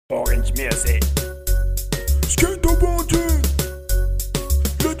Orange music. Skate the Banton.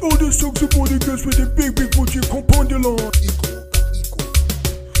 Let all the songs about the girls with the big booty come on the line.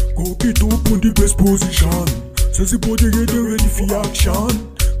 Go get up on the best position. Says the body get ready for action.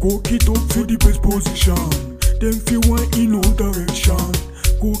 Go get up for the best position. Them feel one in all direction.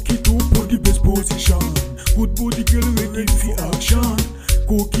 Go get up on the best position. Good body girl ready for action.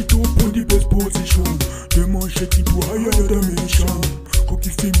 Go get up on the best position. Them on shake it to higher dimension. Go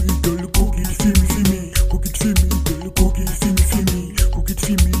get for me girl, go get for me. Go get for me girl, go get for me. Go get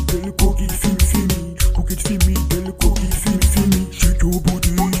for me girl, go get for me. Go get for me girl, go get for me. Shake your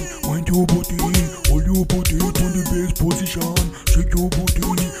body, wind your body, hold your body on the best position. Shake your body,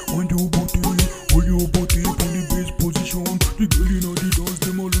 wind your body, hold your body on the best position. The girl inna the dance,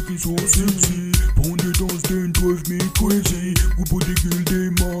 them all looking so sexy. On the dance, them drive me crazy. Good body girl,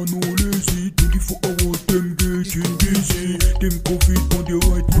 them are no lazy. 24 hours, them getting busy. Them coffee on the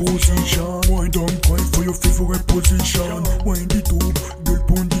right position. Wind and cry for your favorite position. Wind it up, girl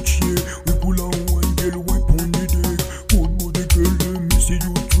on the chair. We pull on one girl, wipe on the deck. Good body girl, let me see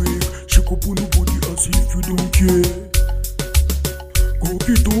you twerk. Shake up on the body as if you don't care. Go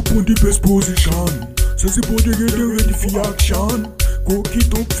get up on the best position. Says the body get ready for action. Go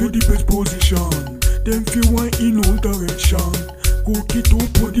get up for the best position. Them feel one in all direction. Go get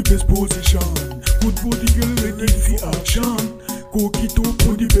up on the best position. Good body girl ready for action. Go get up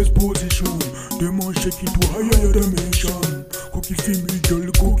on the best position. Them on shake it to higher dimension. Go get for me girl,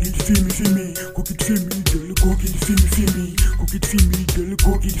 go get for me. Go get for me girl, go get for me. Go get for me girl,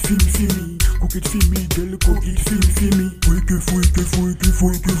 go get for me. Go get for me girl, go get for me.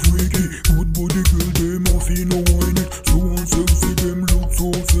 Freaky. Good body girl, them on feel no wine it. So on sexy, them look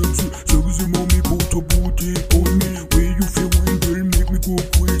so sexy. Sexy mommy put a booty on me. Where you feel one girl make me go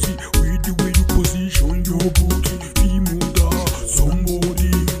crazy. With the way you position your booty. Female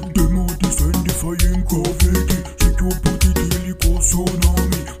somebody, them on defend the flying gravity. Shake your booty till it goes so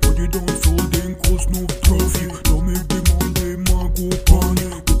nummy. But they don't so then cause no trophy. Now make them on them a go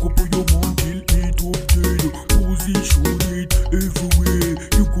panic. Hook up on your man till it up there. Position it everywhere.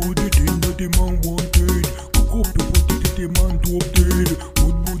 You go the thing that the man wanted. Hook up your booty till the man top dead.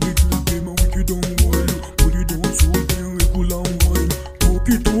 Good body girl, them a wicked and wild. But they don't so then regular wine. Hook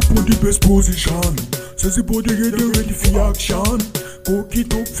it up on the best position. Says the body get ready for action. Go get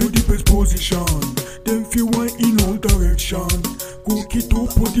up for the best position. Them feel one in all direction. Go get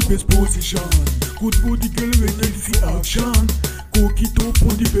up on the best position. Good body girl ready for action. Go get up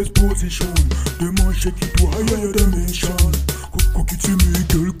on the best position. Them on shake it to higher dimension. Go get for me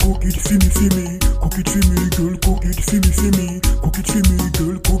girl, go get for me. Go get for me girl, go get for me. Go get for me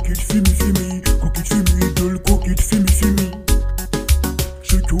girl, go get for me. Go get for me girl, go get for me.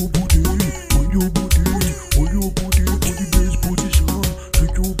 Shake your booty, on your booty, on your booty, on the best position.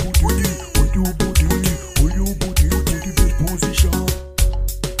 Shake your booty, on your booty, on your booty, on the best position.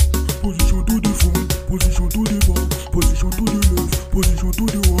 Position to the front, position to the back, position to the left, position to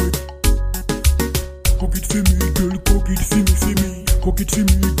the right. Go get for me, girl, go get for me. Go get for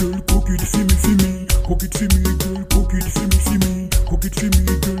me, girl, go get for me. Go get for me, girl, go